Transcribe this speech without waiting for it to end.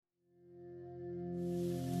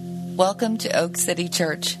Welcome to Oak City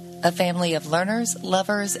Church, a family of learners,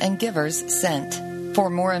 lovers, and givers sent. For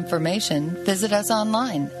more information, visit us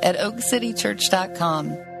online at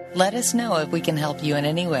oakcitychurch.com. Let us know if we can help you in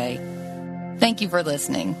any way. Thank you for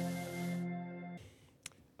listening.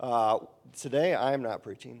 Today, I am not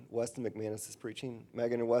preaching. Weston McManus is preaching.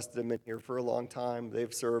 Megan and Weston have been here for a long time.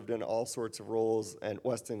 They've served in all sorts of roles, and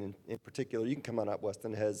Weston in particular, you can come on up,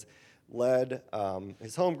 Weston has led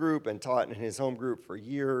his home group and taught in his home group for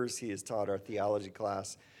years. He has taught our theology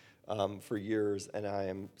class for years, and I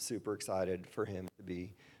am super excited for him to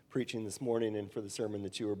be preaching this morning and for the sermon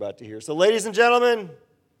that you are about to hear. So, ladies and gentlemen,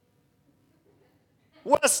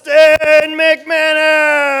 Weston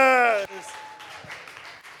McManus!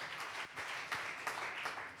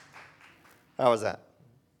 How was that?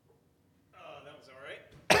 That was all right.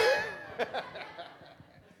 If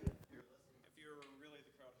you're really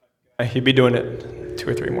the crowd hype guy, he'd be doing it 2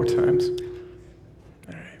 or 3 more times.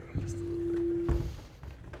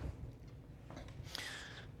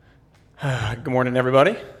 All right. Good morning,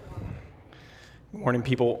 everybody. Good morning,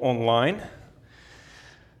 people online.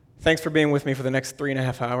 Thanks for being with me for the next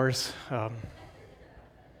 3.5 hours.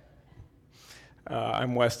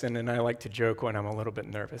 I'm Weston, and I like to joke when I'm a little bit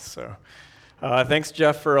nervous, so... Thanks,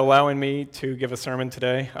 Jeff, for allowing me to give a sermon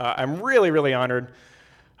today. I'm really honored.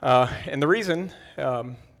 And the reason,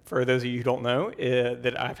 for those of you who don't know,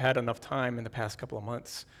 that I've had enough time in the past couple of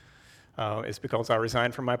months is because I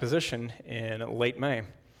resigned from my position in late May.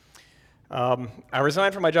 I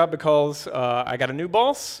resigned from my job because I got a new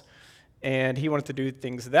boss, and he wanted to do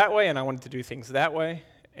things that way, and I wanted to do things that way,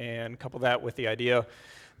 and couple that with the idea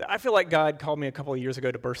that I feel like God called me a couple of years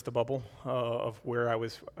ago to burst the bubble of where I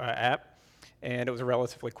was at. And it was a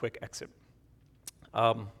relatively quick exit.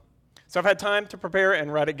 So I've had time to prepare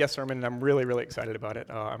and write a guest sermon, and I'm really excited about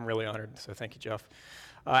it. I'm really honored, so thank you, Jeff.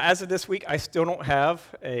 As of this week, I still don't have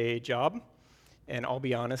a job, and I'll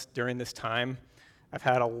be honest, during this time, I've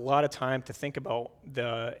had a lot of time to think about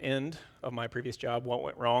the end of my previous job, what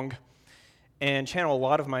went wrong, and channel a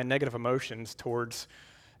lot of my negative emotions towards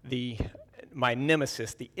my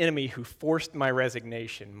nemesis, the enemy who forced my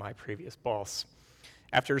resignation, my previous boss.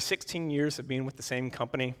 After 16 years of being with the same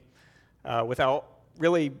company, without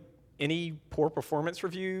really any poor performance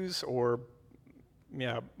reviews or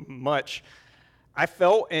much, I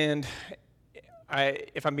felt, and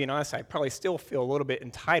if I'm being honest, I probably still feel a little bit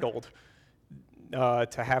entitled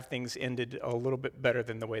to have things ended a little bit better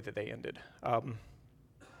than the way that they ended,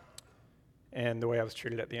 and the way I was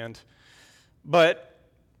treated at the end. But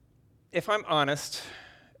if I'm honest,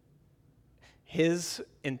 his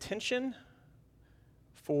intention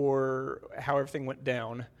for how everything went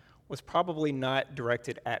down was probably not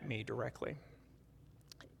directed at me directly.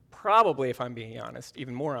 Probably, if I'm being honest,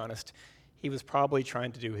 even more honest, he was probably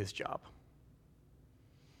trying to do his job.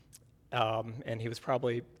 And he was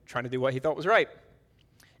probably trying to do what he thought was right.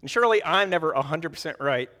 And surely I'm never 100%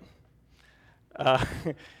 right.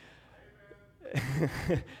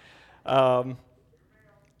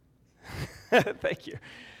 Thank you.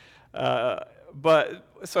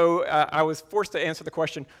 So I was forced to answer the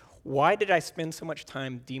question, why did I spend so much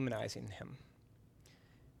time demonizing him?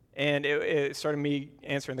 And it started me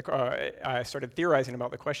answering I started theorizing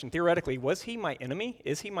about the question. Theoretically, was he my enemy?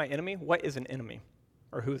 Is he my enemy? What is an enemy?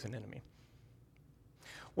 Or who is an enemy?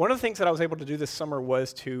 One of the things that I was able to do this summer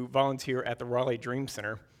was to volunteer at the Raleigh Dream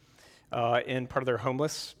Center in part of their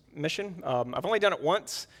homeless mission. I've only done it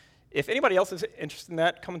once. If anybody else is interested in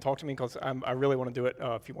that, come and talk to me because I really want to do it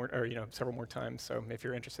several more times. So if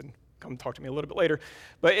you're interested, come talk to me a little bit later.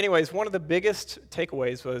 But anyways, one of the biggest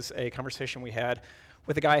takeaways was a conversation we had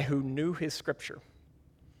with a guy who knew his scripture.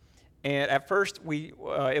 And at first, it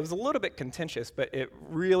was a little bit contentious, but it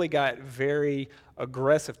really got very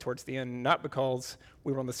aggressive towards the end, not because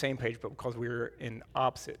we were on the same page, but because we were in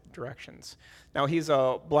opposite directions. Now, he's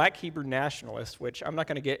a black Hebrew nationalist, which I'm not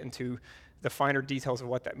going to get into the finer details of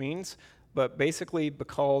what that means, but basically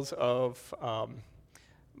because of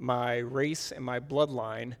my race and my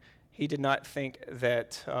bloodline, he did not think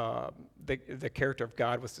that the character of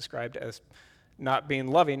God was described as not being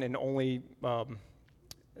loving and only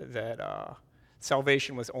that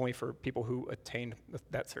salvation was only for people who attained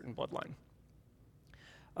that certain bloodline.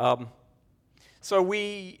 So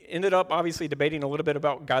we ended up obviously debating a little bit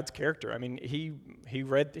about God's character. I mean, he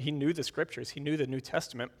knew the scriptures, he knew the New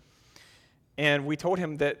Testament. And we told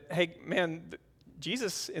him that, hey, man,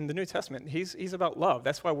 Jesus in the New Testament, he's about love.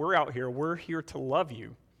 That's why we're out here. We're here to love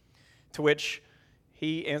you. To which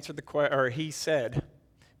he he said,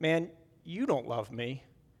 man, you don't love me.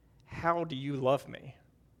 How do you love me?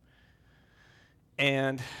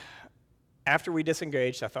 And after we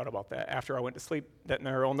disengaged, I thought about that. After I went to sleep that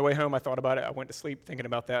night, or on the way home, I thought about it. I went to sleep thinking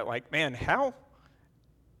about that. Like, man, how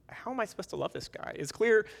am I supposed to love this guy? It's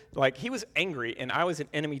clear, like, he was angry, and I was an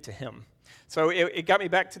enemy to him. So it got me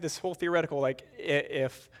back to this whole theoretical, like,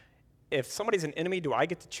 if somebody's an enemy, do I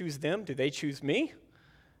get to choose them? Do they choose me?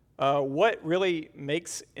 What really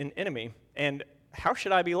makes an enemy? And how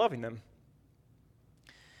should I be loving them?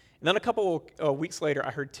 And then a couple weeks later,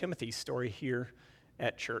 I heard Timothy's story here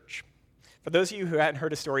at church. For those of you who hadn't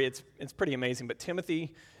heard his story, it's pretty amazing. But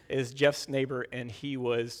Timothy is Jeff's neighbor, and he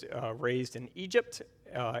was raised in Egypt,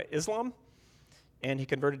 Islam, and he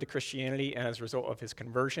converted to Christianity. And as a result of his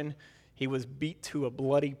conversion, he was beat to a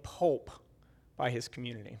bloody pulp by his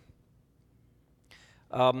community.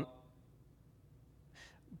 But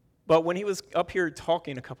when he was up here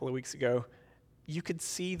talking a couple of weeks ago, you could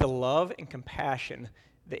see the love and compassion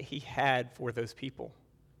that he had for those people.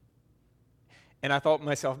 And I thought to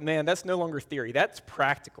myself, man, that's no longer theory. That's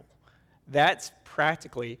practical. That's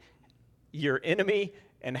practically your enemy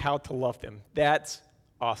and how to love them. That's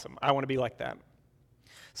awesome. I want to be like that.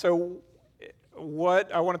 So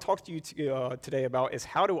what I want to talk to you today about is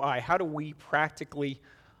how do we practically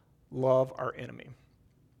love our enemy?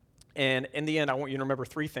 And in the end, I want you to remember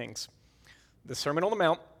three things: the Sermon on the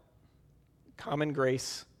Mount, Common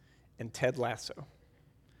Grace, and Ted Lasso.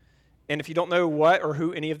 And if you don't know what or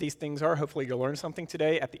who any of these things are, hopefully you'll learn something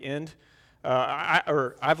today at the end.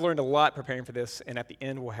 I've learned a lot preparing for this, and at the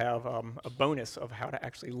end we'll have a bonus of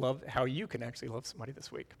how you can actually love somebody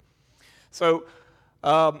this week. So,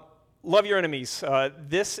 love your enemies.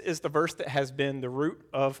 This is the verse that has been the root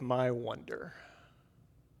of my wonder.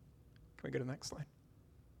 Can we go to the next slide?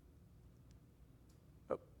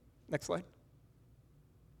 Oh, next slide.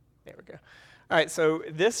 There we go. All right, so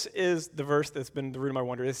this is the verse that's been the root of my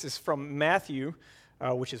wonder. This is from Matthew,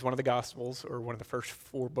 which is one of the Gospels, or one of the first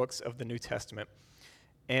 4 books of the New Testament.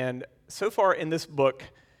 And so far in this book,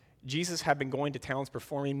 Jesus had been going to towns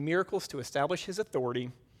performing miracles to establish his authority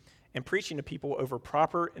and preaching to people over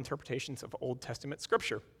proper interpretations of Old Testament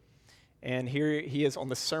scripture. And here he is on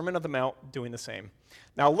the Sermon on the Mount doing the same.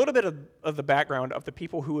 Now, a little bit of the background of the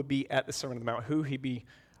people who would be at the Sermon on the Mount,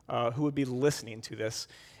 who would be listening to this.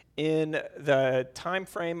 In the time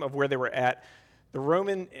frame of where they were at, it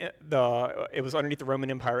was underneath the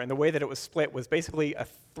Roman Empire, and the way that it was split was basically a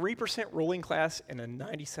 3% ruling class and a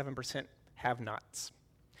 97% have-nots.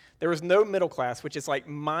 There was no middle class, which is like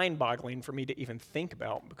mind-boggling for me to even think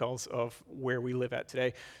about because of where we live at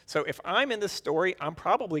today. So if I'm in this story, I'm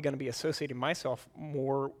probably going to be associating myself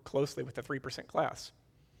more closely with the 3% class.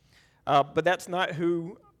 But that's not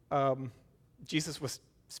who Jesus was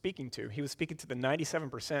speaking to. He was speaking to the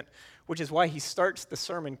 97%, which is why he starts the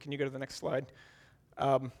sermon. Can you go to the next slide?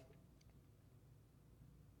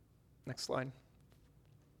 Next slide.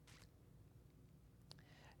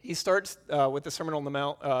 He starts with the Sermon on the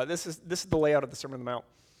Mount. This is the layout of the Sermon on the Mount,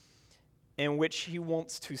 in which he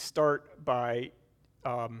wants to start by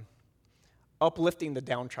uplifting the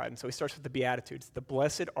downtrodden. So he starts with the Beatitudes. The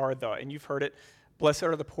blessed are the, and you've heard it, blessed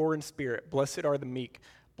are the poor in spirit, blessed are the meek,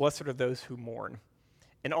 blessed are those who mourn.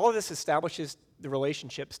 And all of this establishes the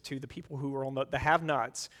relationships to the people who are on the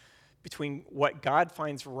have-nots between what God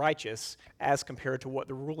finds righteous as compared to what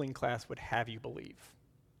the ruling class would have you believe.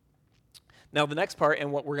 Now, the next part,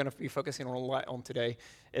 and what we're going to be focusing on a lot on today,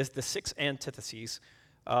 is the 6 antitheses.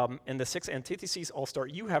 And the 6 antitheses all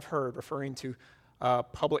start, you have heard, referring to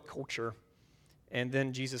public culture. And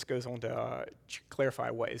then Jesus goes on to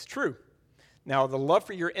clarify what is true. Now, the love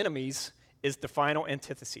for your enemies is the final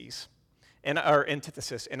antithesis. And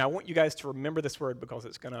I want you guys to remember this word because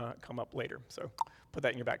it's going to come up later. So put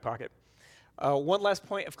that in your back pocket. One last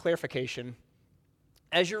point of clarification.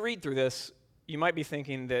 As you read through this, you might be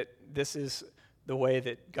thinking that this is the way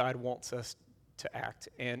that God wants us to act,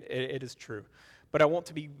 and it is true. But I want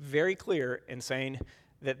to be very clear in saying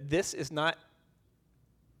that this is not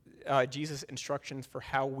Jesus' instructions for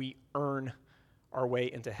how we earn our way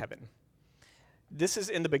into heaven. This is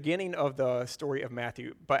in the beginning of the story of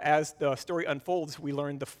Matthew, but as the story unfolds, we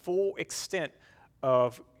learn the full extent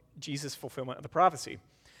of Jesus' fulfillment of the prophecy,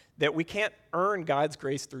 that we can't earn God's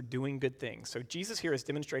grace through doing good things. So Jesus here is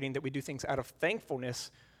demonstrating that we do things out of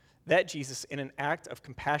thankfulness that Jesus, in an act of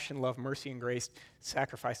compassion, love, mercy, and grace,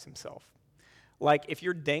 sacrificed himself. Like if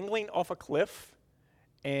you're dangling off a cliff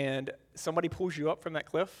and somebody pulls you up from that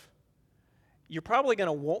cliff, you're probably going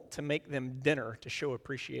to want to make them dinner to show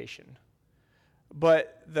appreciation.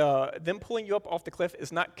 But them pulling you up off the cliff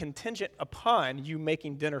is not contingent upon you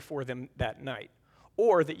making dinner for them that night,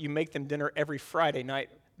 or that you make them dinner every Friday night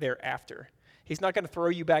thereafter. He's not going to throw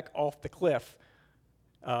you back off the cliff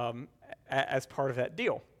as part of that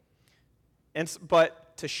deal.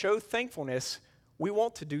 But to show thankfulness, we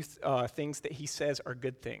want to do things that he says are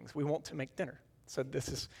good things. We want to make dinner. So this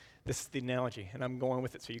is the analogy, and I'm going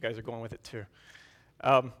with it, so you guys are going with it too.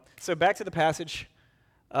 So back to the passage.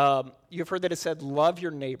 You've heard that it said, love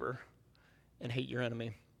your neighbor and hate your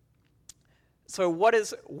enemy. So what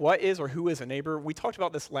is or who is a neighbor? We talked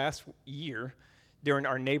about this last year during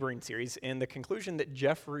our neighboring series, and the conclusion that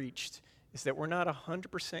Jeff reached is that we're not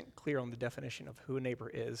 100% clear on the definition of who a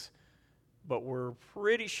neighbor is, but we're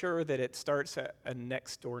pretty sure that it starts at a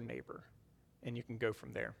next-door neighbor, and you can go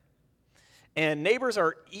from there. And neighbors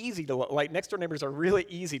are easy to love. Like, next-door neighbors are really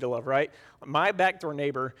easy to love, right? My back-door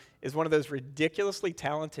neighbor is one of those ridiculously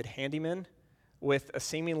talented handymen with a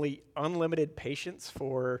seemingly unlimited patience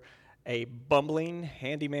for a bumbling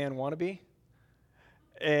handyman wannabe.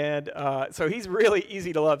 And so he's really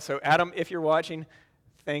easy to love. So Adam, if you're watching,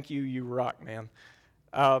 thank you, you rock, man.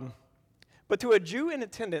 But to a Jew in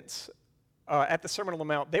attendance at the Sermon on the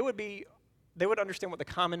Mount, they would understand what the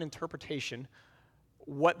common interpretation,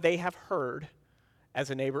 what they have heard as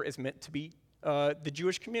a neighbor is meant to be the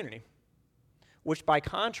Jewish community, which by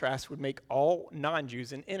contrast would make all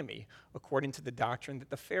non-Jews an enemy, according to the doctrine that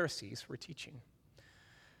the Pharisees were teaching.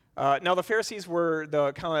 Now, the Pharisees were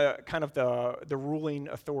the kind of the ruling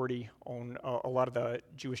authority on a lot of the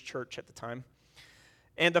Jewish church at the time.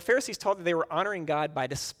 And the Pharisees taught that they were honoring God by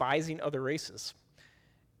despising other races.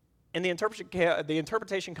 And the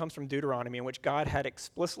interpretation comes from Deuteronomy, in which God had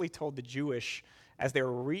explicitly told the Jewish, as they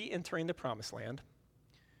were re-entering the Promised Land,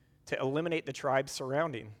 to eliminate the tribes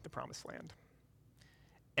surrounding the Promised Land.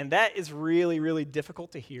 And that is really, really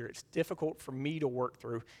difficult to hear. It's difficult for me to work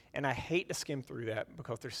through, and I hate to skim through that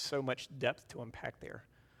because there's so much depth to unpack there.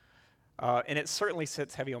 And it certainly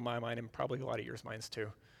sits heavy on my mind and probably a lot of yours minds too.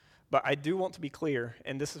 But I do want to be clear,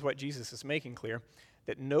 and this is what Jesus is making clear,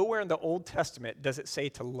 that nowhere in the Old Testament does it say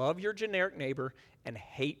to love your generic neighbor and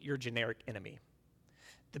hate your generic enemy.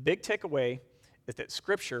 The big takeaway is that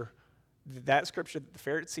scripture that the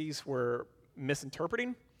Pharisees were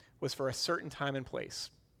misinterpreting was for a certain time and place.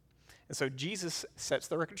 And so Jesus sets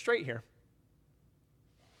the record straight here.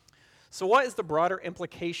 So what is the broader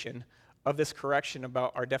implication of this correction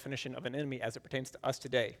about our definition of an enemy as it pertains to us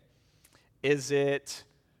today? Is it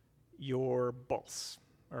your boss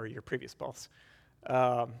or your previous boss?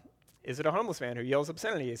 Is it a homeless man who yells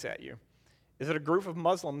obscenities at you? Is it a group of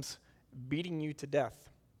Muslims beating you to death?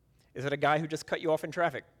 Is it a guy who just cut you off in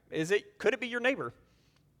traffic? Could it be your neighbor?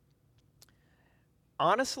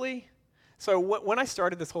 Honestly, so when I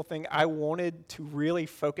started this whole thing, I wanted to really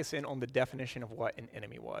focus in on the definition of what an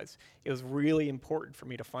enemy was. It was really important for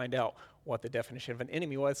me to find out what the definition of an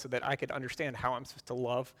enemy was so that I could understand how I'm supposed to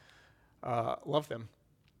love them.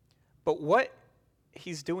 But what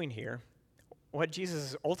he's doing here, what Jesus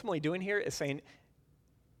is ultimately doing here is saying,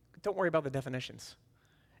 don't worry about the definitions.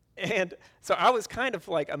 And so I was kind of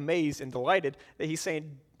like amazed and delighted that he's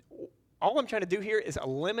saying, all I'm trying to do here is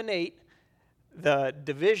eliminate the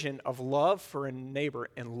division of love for a neighbor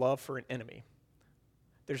and love for an enemy.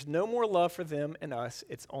 There's no more love for them and us.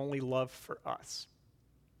 It's only love for us.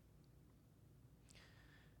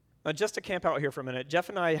 Now, just to camp out here for a minute, Jeff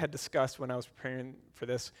and I had discussed when I was preparing for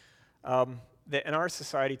this that in our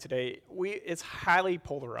society today, it's highly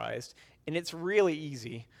polarized, and it's really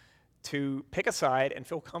easy to pick a side and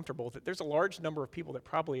feel comfortable that there's a large number of people that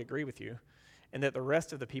probably agree with you, and that the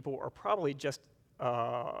rest of the people are probably just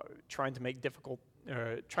trying to be difficult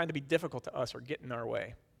to us or get in our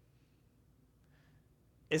way.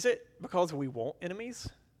 Is it because we want enemies?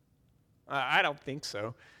 I don't think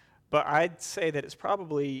so. But I'd say that it's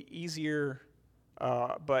probably easier,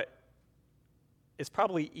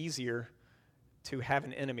 to have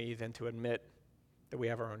an enemy than to admit that we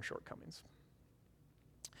have our own shortcomings.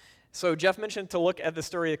 So Jeff mentioned to look at the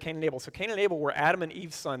story of Cain and Abel. So Cain and Abel were Adam and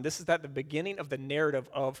Eve's son. This is at the beginning of the narrative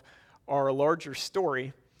of our larger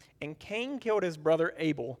story. And Cain killed his brother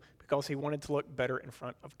Abel because he wanted to look better in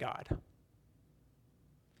front of God.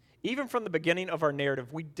 Even from the beginning of our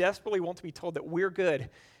narrative, we desperately want to be told that we're good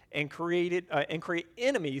and create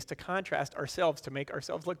enemies to contrast ourselves, to make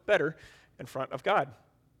ourselves look better in front of God.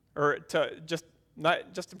 Or to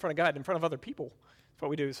not just in front of God, in front of other people. That's what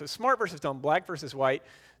we do. So smart versus dumb, black versus white,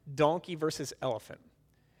 donkey versus elephant.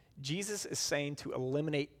 Jesus is saying to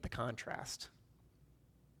eliminate the contrast.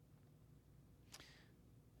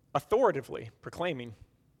 Authoritatively proclaiming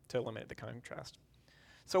to eliminate the contrast.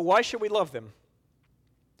 So why should we love them?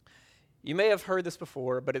 You may have heard this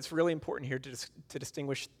before, but it's really important here to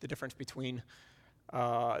distinguish the difference between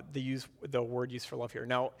the word used for love here.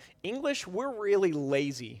 Now, English, we're really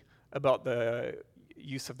lazy about the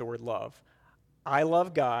use of the word love. I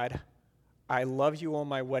love God. I love you on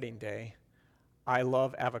my wedding day. I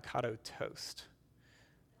love avocado toast.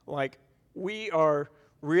 Like, we are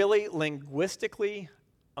really linguistically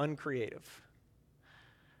uncreative.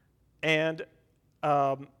 And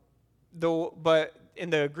but in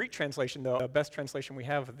the Greek translation, the best translation we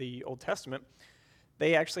have of the Old Testament,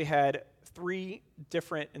 they actually had 3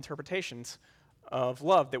 different interpretations of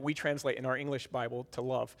love that we translate in our English Bible to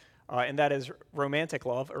love. And that is romantic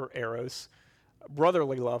love, or eros,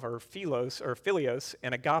 brotherly love, or philos, or philios,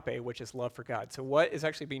 and agape, which is love for God. So what is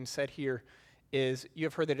actually being said here is, you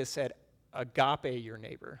have heard that it is said, agape your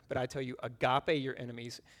neighbor, but I tell you, agape your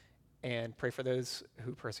enemies, and pray for those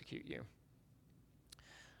who persecute you.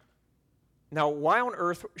 Now, why on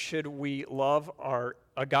earth should we agape love our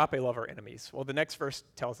enemies? Well, the next verse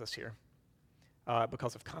tells us here,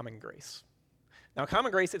 because of common grace. Now,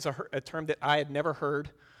 common grace is a term that I had never heard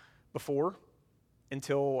before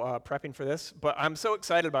until prepping for this, but I'm so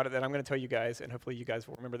excited about it that I'm going to tell you guys, and hopefully you guys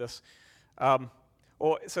will remember this.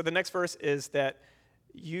 So the next verse is that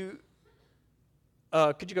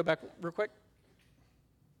could you go back real quick?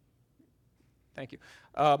 Thank you.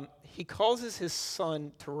 He causes his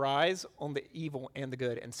sun to rise on the evil and the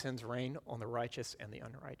good, and sends rain on the righteous and the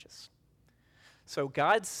unrighteous. So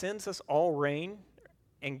God sends us all rain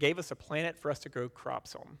and gave us a planet for us to grow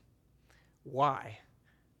crops on. Why?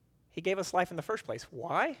 He gave us life in the first place.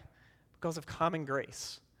 Why? Because of common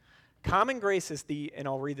grace. Common grace is and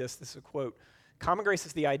I'll read this is a quote. Common grace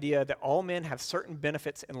is the idea that all men have certain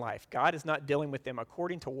benefits in life. God is not dealing with them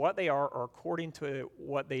according to what they are or according to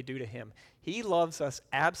what they do to him. He loves us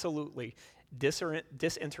absolutely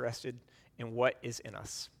disinterested in what is in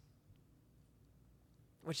us,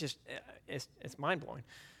 which is it's mind-blowing.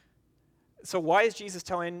 So why is Jesus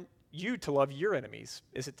telling you to love your enemies?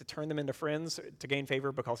 Is it to turn them into friends, to gain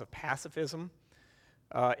favor because of pacifism?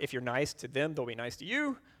 If you're nice to them, they'll be nice to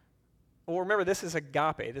you. Well, remember, this is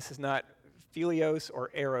agape. This is not philios or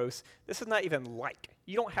eros. This is not even like.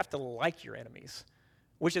 You don't have to like your enemies,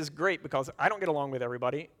 which is great because I don't get along with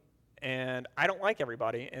everybody, and I don't like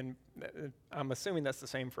everybody, and I'm assuming that's the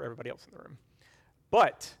same for everybody else in the room.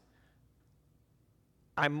 But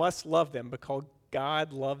I must love them because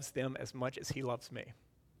God loves them as much as he loves me.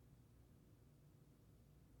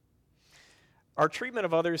 Our treatment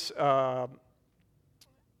of others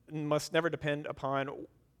must never depend upon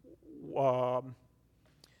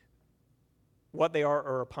what they are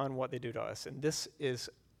or upon what they do to us. And this is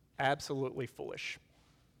absolutely foolish.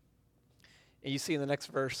 And you see in the next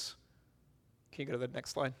verse, can you go to the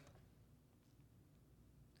next slide?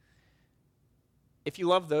 If you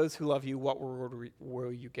love those who love you, what reward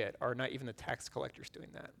will you get? Are not even the tax collectors doing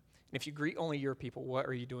that? And if you greet only your people, what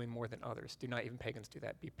are you doing more than others? Do not even pagans do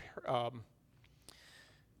that? We'll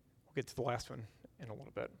get to the last one in a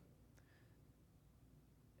little bit.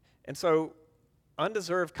 And so,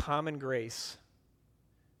 undeserved common grace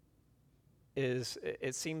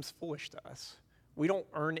it seems foolish to us. We don't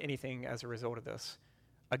earn anything as a result of this.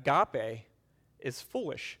 Agape is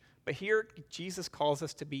foolish, but here Jesus calls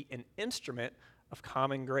us to be an instrument of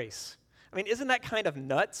common grace. I mean, isn't that kind of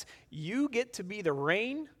nuts? You get to be the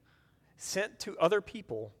rain sent to other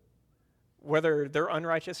people, whether they're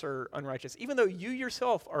unrighteous or unrighteous, even though you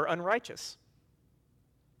yourself are unrighteous.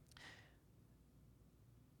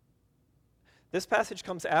 This passage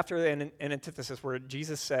comes after an antithesis where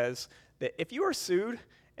Jesus says that if you are sued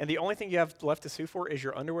and the only thing you have left to sue for is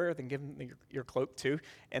your underwear, then give them your cloak too.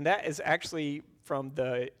 And that is actually from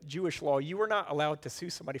the Jewish law. You were not allowed to sue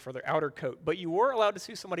somebody for their outer coat, but you were allowed to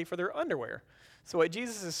sue somebody for their underwear. So what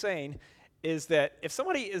Jesus is saying is that if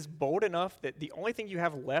somebody is bold enough that the only thing you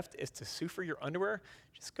have left is to sue for your underwear,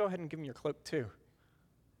 just go ahead and give them your cloak too.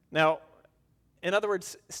 Now, in other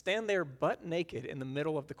words, stand there butt naked in the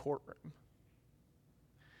middle of the courtroom.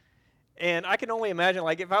 And I can only imagine,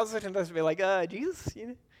 like, if I was listening to this, I'd be like, Jesus,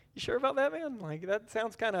 you sure about that, man? Like, that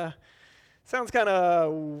sounds kind of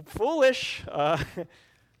foolish.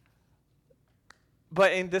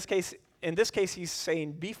 But in this case, he's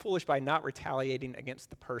saying, be foolish by not retaliating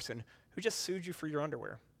against the person who just sued you for your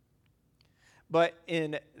underwear. But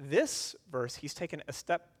in this verse, he's taken a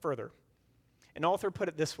step further. An author put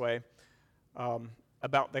it this way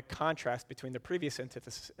about the contrast between the previous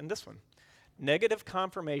antithesis and this one. Negative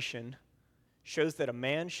confirmation shows that a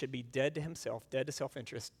man should be dead to himself, dead to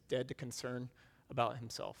self-interest, dead to concern about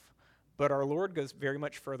himself. But our Lord goes very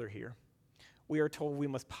much further here. We are told we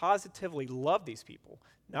must positively love these people,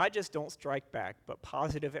 not just don't strike back, but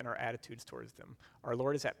positive in our attitudes towards them. Our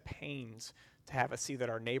Lord is at pains to have us see that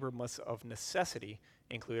our neighbor must of necessity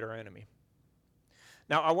include our enemy.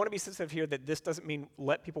 Now, I want to be sensitive here that this doesn't mean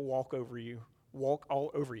let people walk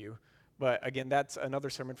all over you. But again, that's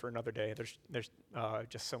another sermon for another day. There's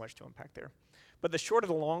just so much to unpack there. But the short of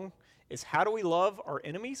the long is, how do we love our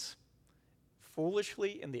enemies?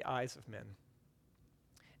 Foolishly in the eyes of men.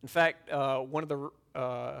 In fact, one of the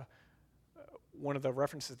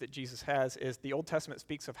references that Jesus has is the Old Testament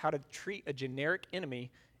speaks of how to treat a generic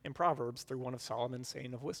enemy in Proverbs through one of Solomon's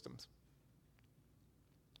saying of wisdoms.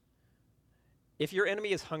 If your enemy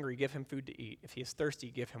is hungry, give him food to eat. If he is thirsty,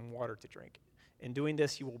 give him water to drink. In doing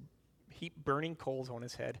this, you will heap burning coals on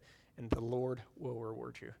his head, and the Lord will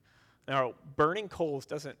reward you. Now, burning coals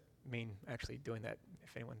doesn't mean actually doing that,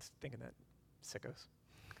 if anyone's thinking that, sickos.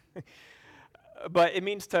 But it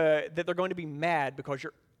means that they're going to be mad because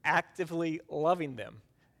you're actively loving them.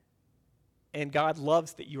 And God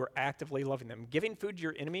loves that you are actively loving them. Giving food to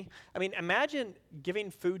your enemy, I mean, imagine giving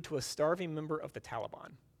food to a starving member of the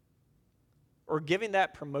Taliban, or giving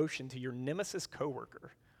that promotion to your nemesis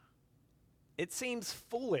coworker. It seems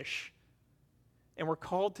foolish, and we're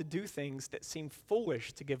called to do things that seem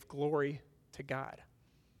foolish to give glory to God.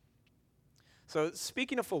 So,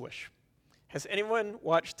 speaking of foolish, has anyone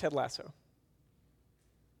watched Ted Lasso?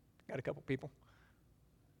 Got a couple people.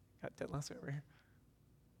 Got Ted Lasso over here.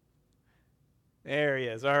 There he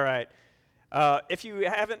is. All right. If you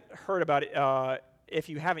haven't heard about it,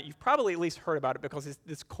 you've probably at least heard about it because it's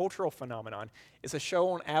this cultural phenomenon. It's a show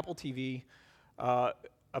on Apple TV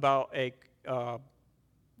about a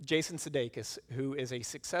Jason Sudeikis, who is a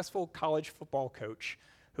successful college football coach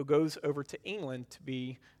who goes over to England to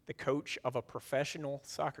be the coach of a professional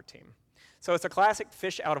soccer team. So it's a classic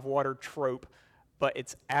fish out of water trope, but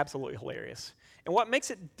it's absolutely hilarious. And what makes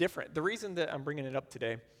it different, the reason that I'm bringing it up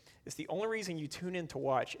today, is the only reason you tune in to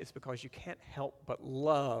watch is because you can't help but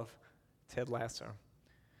love Ted Lasso.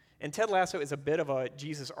 And Ted Lasso is a bit of a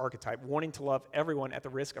Jesus archetype, wanting to love everyone at the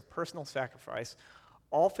risk of personal sacrifice,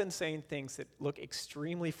 often saying things that look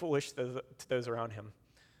extremely foolish to those around him.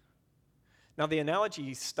 Now, the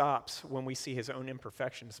analogy stops when we see his own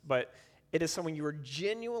imperfections, but it is someone you are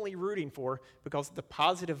genuinely rooting for because of the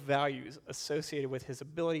positive values associated with his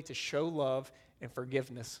ability to show love and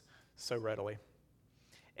forgiveness so readily.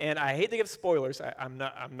 And I hate to give spoilers. I'm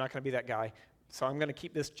not going to be that guy, so I'm going to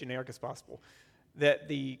keep this generic as possible. That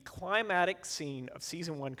the climatic scene of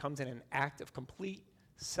season 1 comes in an act of complete,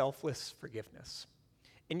 selfless forgiveness.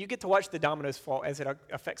 And you get to watch the dominoes fall as it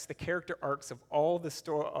affects the character arcs of all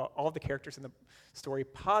the characters in the story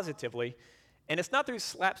positively. And it's not through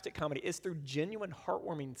slapstick comedy, it's through genuine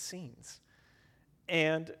heartwarming scenes.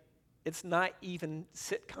 And it's not even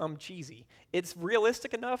sitcom cheesy. It's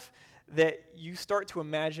realistic enough that you start to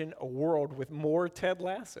imagine a world with more Ted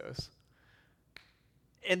Lassos.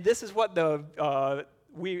 And this is what this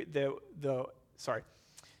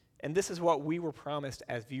is what we were promised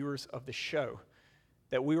as viewers of the show,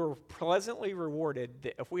 that we were pleasantly rewarded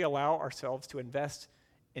that if we allow ourselves to invest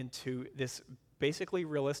into this basically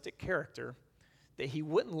realistic character, that he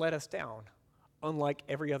wouldn't let us down, unlike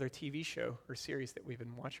every other TV show or series that we've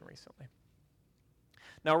been watching recently.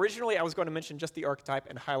 Now, originally, I was going to mention just the archetype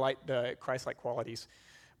and highlight the Christ-like qualities,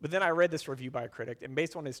 but then I read this review by a critic, and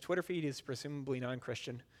based on his Twitter feed, he's presumably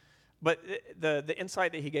non-Christian. But the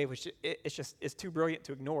insight that he gave was it's too brilliant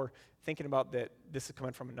to ignore, thinking about that this is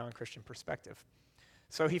coming from a non-Christian perspective.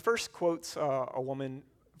 So he first quotes a woman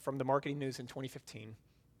from the Marketing News in 2015,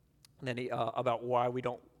 and then about why we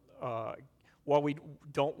don't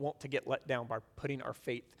want to get let down by putting our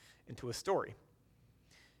faith into a story.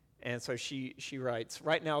 And so she writes,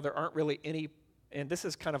 right now there aren't really any, and this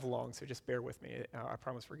is kind of long, so just bear with me. I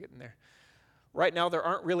promise we're getting there. Right now there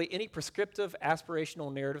aren't really any prescriptive,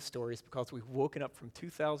 aspirational narrative stories because we've woken up from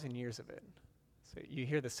 2,000 years of it. So you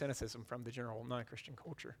hear the cynicism from the general non-Christian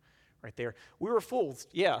culture right there. We were fools.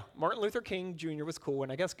 Yeah, Martin Luther King Jr. was cool,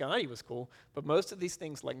 and I guess Gandhi was cool, but most of these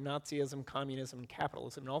things like Nazism, communism, and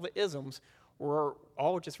capitalism, and all the isms were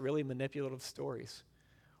all just really manipulative stories.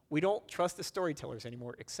 We don't trust the storytellers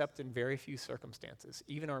anymore, except in very few circumstances.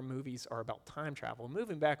 Even our movies are about time travel,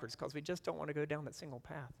 moving backwards, because we just don't want to go down that single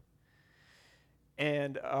path.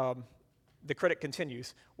 And the critic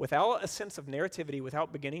continues, without a sense of narrativity,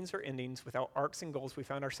 without beginnings or endings, without arcs and goals, we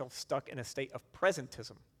found ourselves stuck in a state of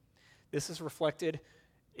presentism. This is reflected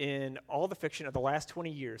in all the fiction of the last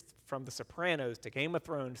 20 years, from The Sopranos to Game of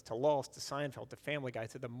Thrones to Lost to Seinfeld to Family Guy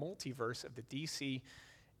to the multiverse of the DC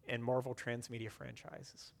and Marvel transmedia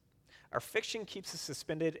franchises. Our fiction keeps us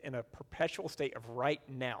suspended in a perpetual state of right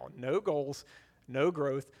now. No goals, no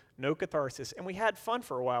growth, no catharsis, and we had fun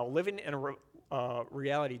for a while, living in a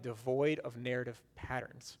reality devoid of narrative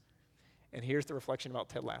patterns. And here's the reflection about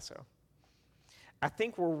Ted Lasso. I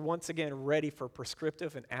think we're once again ready for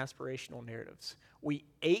prescriptive and aspirational narratives. We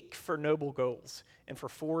ache for noble goals and for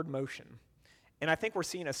forward motion. And I think we're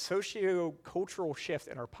seeing a socio-cultural shift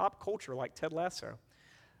in our pop culture like Ted Lasso.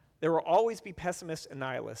 There will always be pessimists and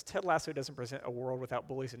nihilists. Ted Lasso doesn't present a world without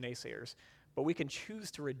bullies and naysayers, but we can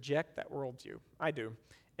choose to reject that worldview. I do.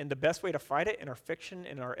 And the best way to fight it in our fiction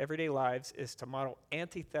and our everyday lives is to model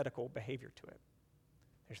antithetical behavior to it.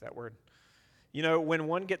 There's that word. You know, when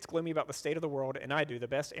one gets gloomy about the state of the world, and I do, the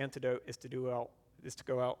best antidote is to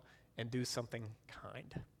go out and do something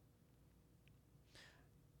kind.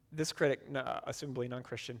 This critic, assumably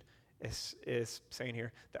non-Christian, is saying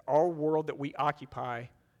here that our world that we occupy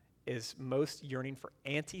is most yearning for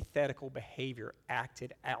antithetical behavior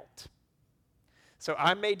acted out. So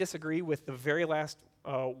I may disagree with the very last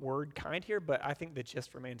word kind here, but I think the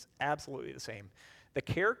gist remains absolutely the same. The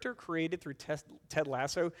character created through Ted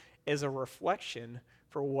Lasso is a reflection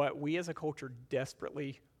for what we as a culture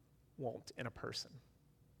desperately want in a person.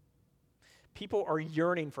 People are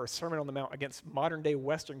yearning for a Sermon on the Mount against modern-day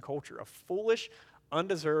Western culture, a foolish,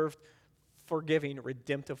 undeserved, forgiving,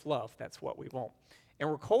 redemptive love. That's what we want. And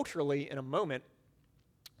we're culturally in a moment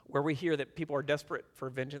where we hear that people are desperate for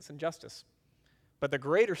vengeance and justice. But the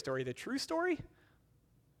greater story, the true story,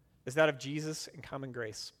 is that of Jesus and common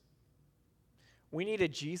grace. We need a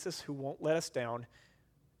Jesus who won't let us down,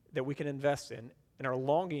 that we can invest in, and are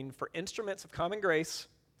longing for instruments of common grace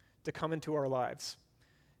to come into our lives.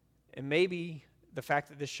 And maybe the fact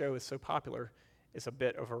that this show is so popular is a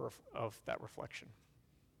bit of that reflection.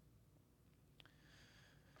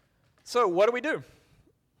 So what do we do?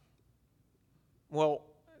 Well,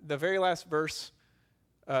 the very last verse,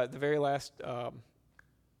 verse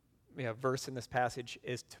in this passage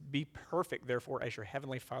is to be perfect, therefore, as your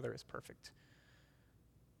heavenly Father is perfect.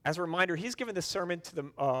 As a reminder, he's given this sermon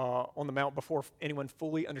on the Mount before anyone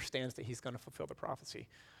fully understands that he's going to fulfill the prophecy.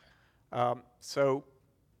 So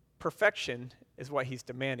perfection is what he's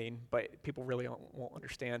demanding, but people really won't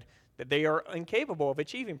understand that they are incapable of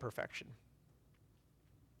achieving perfection.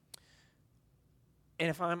 And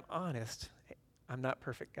if I'm honest, I'm not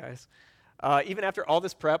perfect, guys. Even after all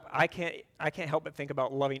this prep, I can't help but think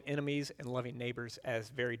about loving enemies and loving neighbors as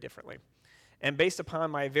very differently. And based upon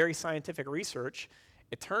my very scientific research,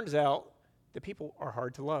 it turns out that people are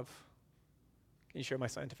hard to love. Can you share my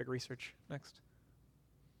scientific research next?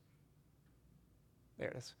 There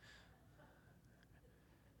it is.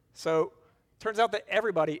 So, turns out that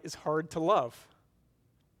everybody is hard to love.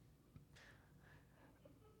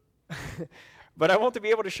 But I want to be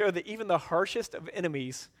able to show that even the harshest of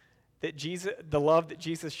enemies, the love that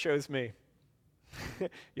Jesus shows me.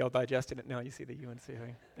 Y'all digesting it now? You see the UNC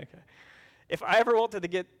thing? Okay. If I ever wanted to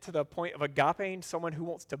get to the point of agape, someone who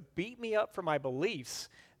wants to beat me up for my beliefs,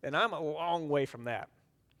 then I'm a long way from that.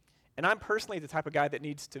 And I'm personally the type of guy that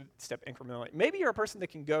needs to step incrementally. Maybe you're a person that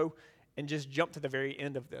can go and just jump to the very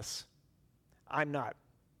end of this. I'm not.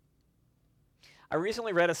 I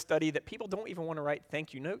recently read a study that people don't even want to write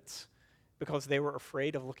thank you notes because they were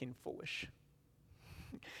afraid of looking foolish.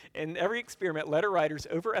 In every experiment, letter writers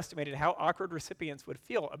overestimated how awkward recipients would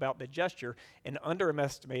feel about the gesture and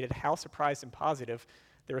underestimated how surprised and positive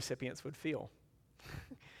the recipients would feel.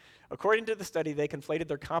 According to the study, they conflated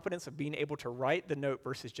their competence of being able to write the note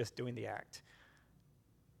versus just doing the act.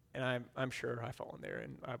 And I'm sure I fall in there.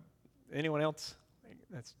 And anyone else?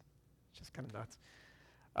 That's just kind of nuts.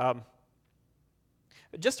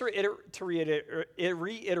 Just to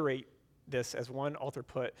reiterate this, as one author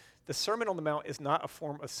put, the Sermon on the Mount is not a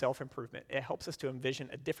form of self-improvement. It helps us to envision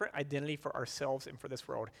a different identity for ourselves and for this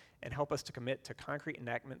world, and help us to commit to concrete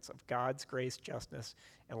enactments of God's grace, justice,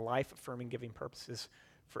 and life-affirming giving purposes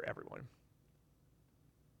for everyone.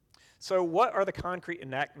 So what are the concrete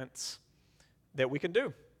enactments that we can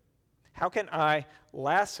do? How can I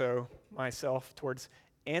lasso myself towards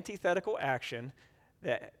antithetical action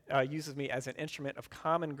that uses me as an instrument of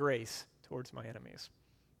common grace towards my enemies?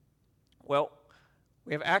 Well,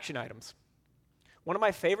 we have action items. One of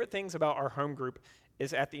my favorite things about our home group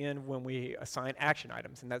is at the end when we assign action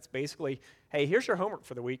items, and that's basically, hey, here's your homework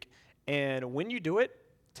for the week, and when you do it,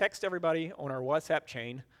 text everybody on our WhatsApp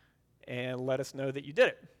chain and let us know that you did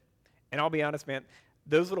it. And I'll be honest, man,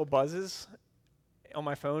 those little buzzes on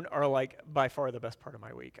my phone are like by far the best part of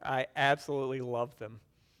my week. I absolutely love them.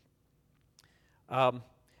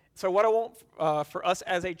 So what I want for us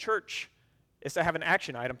as a church is to have an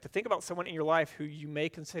action item, to think about someone in your life who you may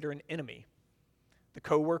consider an enemy. The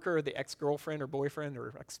coworker, the ex-girlfriend or boyfriend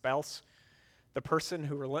or ex-spouse, the person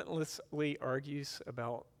who relentlessly argues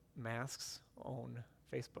about masks on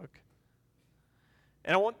Facebook.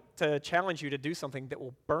 And I want to challenge you to do something that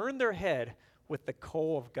will burn their head with the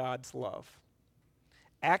coal of God's love.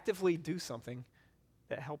 Actively do something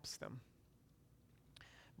that helps them.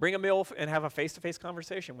 Bring a meal and have a face-to-face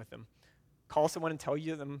conversation with them. call someone and tell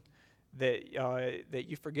them that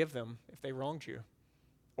you forgive them if they wronged you,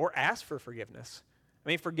 or ask for forgiveness. I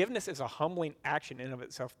mean, forgiveness is a humbling action in and of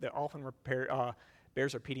itself that often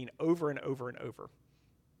bears repeating over and over and over.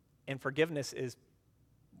 And forgiveness is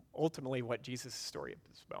ultimately what Jesus' story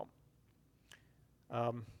is about.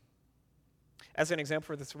 As an example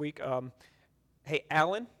for this week, hey,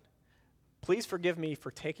 Alan, please forgive me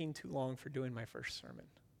for taking too long for doing my first sermon.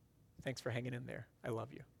 Thanks for hanging in there. I love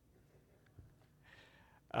you.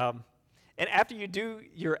 And after you do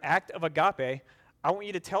your act of agape, I want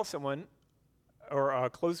you to tell someone, I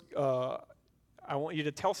want you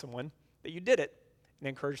to tell someone that you did it and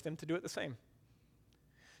encourage them to do it the same.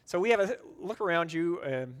 So we have a look around you,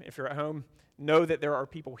 if you're at home, know that there are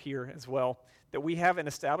people here as well, that we have an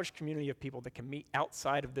established community of people that can meet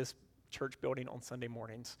outside of this church building on Sunday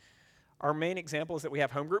mornings. Our main example is that we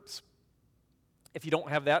have home groups. If you don't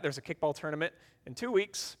have that, there's a kickball tournament in 2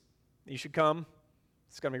 weeks. You should come.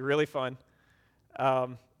 It's going to be really fun.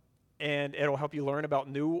 And it'll help you learn about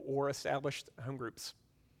new or established home groups.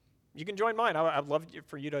 You can join mine. I'd love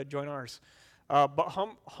for you to join ours. But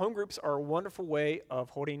home groups are a wonderful way of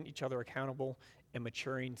holding each other accountable and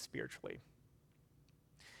maturing spiritually.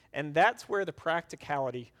 And that's where the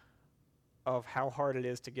practicality of how hard it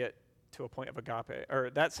is to get to a point of agape, or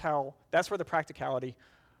that's where the practicality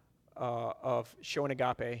of showing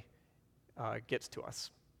agape gets to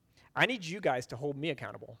us. I need you guys to hold me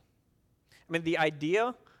accountable. I mean, the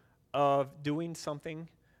idea of doing something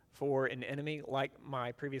for an enemy like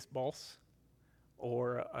my previous boss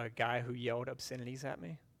or a guy who yelled obscenities at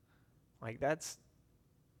me, like that's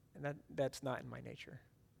not in my nature.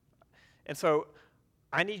 And so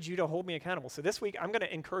I need you to hold me accountable. So this week, I'm going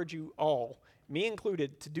to encourage you all, me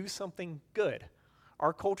included, to do something good.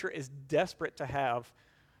 Our culture is desperate to have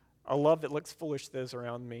a love that looks foolish to those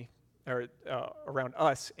around me, or around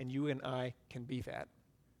us, and you and I can be that.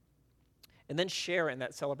 And then share in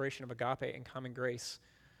that celebration of agape and common grace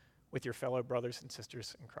with your fellow brothers and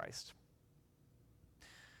sisters in Christ.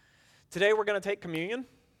 Today we're going to take communion.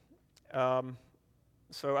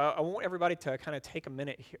 So I want everybody to kind of take a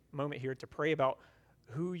moment here to pray about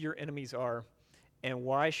who your enemies are and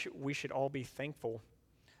why we should all be thankful.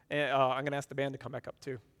 And I'm going to ask the band to come back up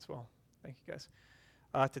too as well. Thank you guys.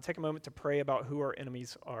 To take a moment to pray about who our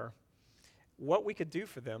enemies are, what we could do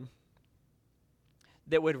for them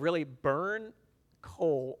that would really burn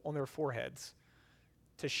coal on their foreheads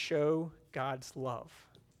to show God's love.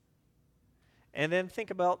 And then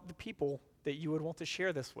think about the people that you would want to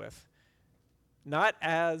share this with, not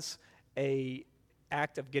as an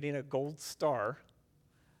act of getting a gold star,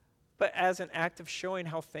 but as an act of showing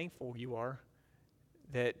how thankful you are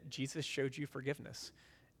that Jesus showed you forgiveness.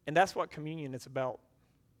 And that's what communion is about.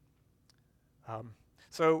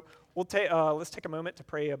 So let's take a moment to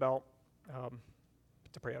pray about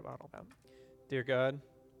all that. Dear God,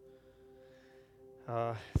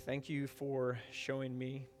 thank you for showing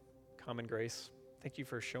me common grace. Thank you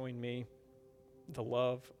for showing me the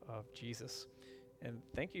love of Jesus. And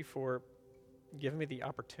thank you for giving me the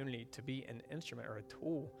opportunity to be an instrument or a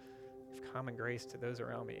tool of common grace to those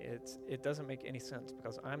around me. It doesn't make any sense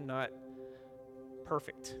because I'm not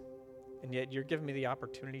perfect. And yet you're giving me the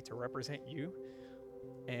opportunity to represent you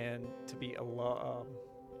and to be to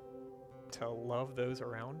love those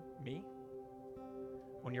around me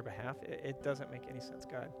on your behalf. It doesn't make any sense,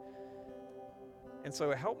 God. And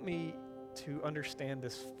so help me to understand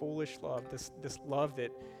this foolish love, this love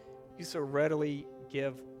that you so readily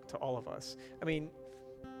give to all of us. I mean,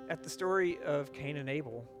 at the story of Cain and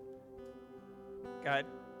Abel, God,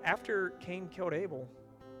 after Cain killed Abel,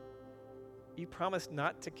 you promised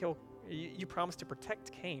not to kill, you promised to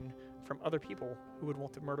protect Cain from other people who would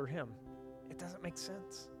want to murder him. It doesn't make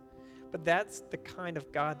sense. But that's the kind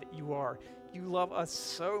of God that you are. You love us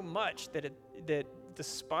so much that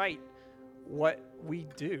despite what we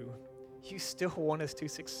do, you still want us to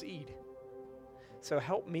succeed. So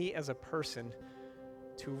help me as a person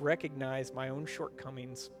to recognize my own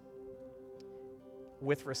shortcomings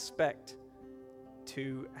with respect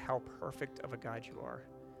to how perfect of a God you are.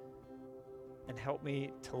 And help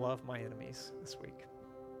me to love my enemies this week.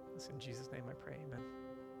 It's in Jesus' name I pray, amen.